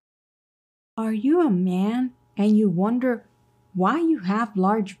Are you a man and you wonder why you have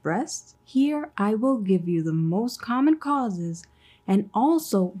large breasts? Here I will give you the most common causes and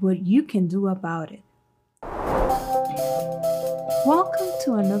also what you can do about it. Welcome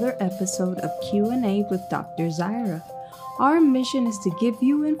to another episode of Q&A with Dr. Zaira. Our mission is to give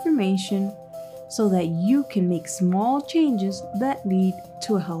you information so that you can make small changes that lead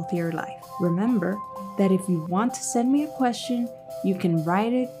to a healthier life. Remember that if you want to send me a question, you can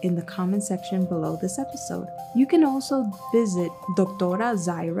write it in the comment section below this episode. You can also visit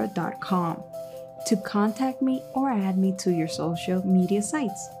doctorazaira.com to contact me or add me to your social media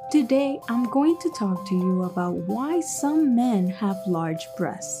sites. Today, I'm going to talk to you about why some men have large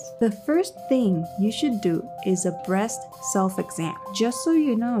breasts. The first thing you should do is a breast self-exam. Just so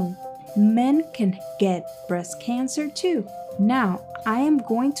you know, men can get breast cancer too. Now, I am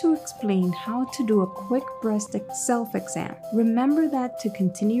going to explain how to do a quick breast self-exam. Remember that to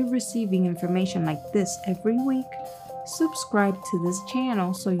continue receiving information like this every week, subscribe to this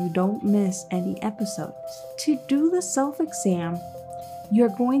channel so you don't miss any episodes. To do the self-exam, you're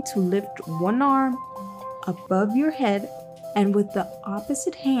going to lift one arm above your head, and with the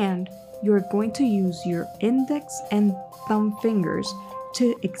opposite hand, you're going to use your index and thumb fingers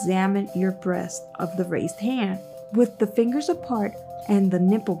to examine your breast of the raised hand. With the fingers apart and the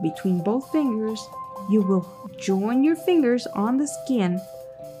nipple between both fingers, you will join your fingers on the skin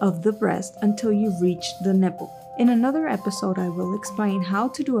of the breast until you reach the nipple. In another episode, I will explain how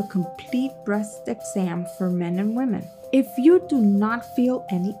to do a complete breast exam for men and women. If you do not feel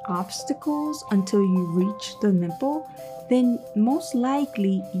any obstacles until you reach the nipple, then most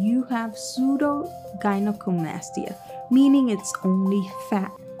likely you have pseudogynecomastia, meaning it's only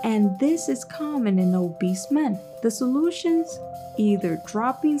fat. And this is common in obese men. The solutions: either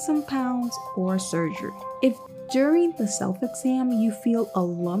dropping some pounds or surgery. If during the self-exam you feel a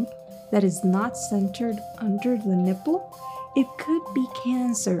lump that is not centered under the nipple, it could be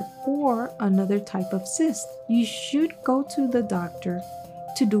cancer or another type of cyst. You should go to the doctor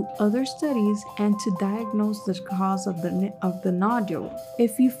to do other studies and to diagnose the cause of the nodule.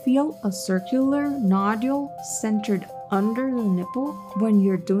 If you feel a circular nodule centered under the nipple when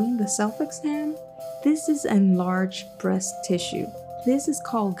you're doing the self-exam, this is enlarged breast tissue. This is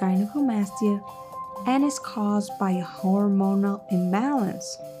called gynecomastia and is caused by a hormonal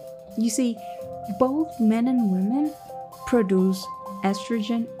imbalance. You see, both men and women produce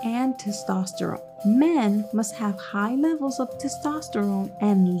estrogen and testosterone. Men must have high levels of testosterone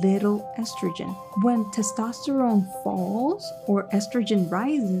and little estrogen. When testosterone falls or estrogen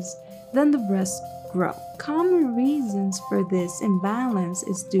rises, then the breasts grow. Common reasons for this imbalance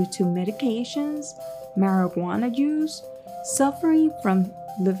is due to medications, marijuana use, suffering from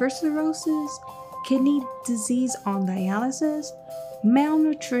liver cirrhosis, kidney disease on dialysis,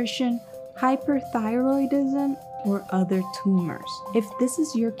 malnutrition, hyperthyroidism, or other tumors. If this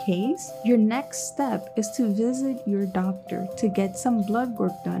is your case, your next step is to visit your doctor to get some blood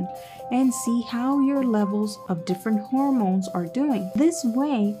work done and see how your levels of different hormones are doing. This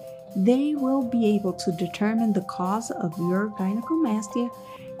way, they will be able to determine the cause of your gynecomastia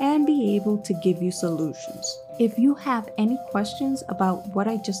and be able to give you solutions. If you have any questions about what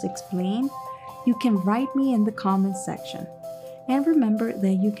I just explained, you can write me in the comments section. And remember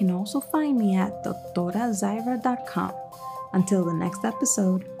that you can also find me at doctorazaira.com. Until the next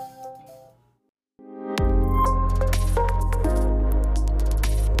episode,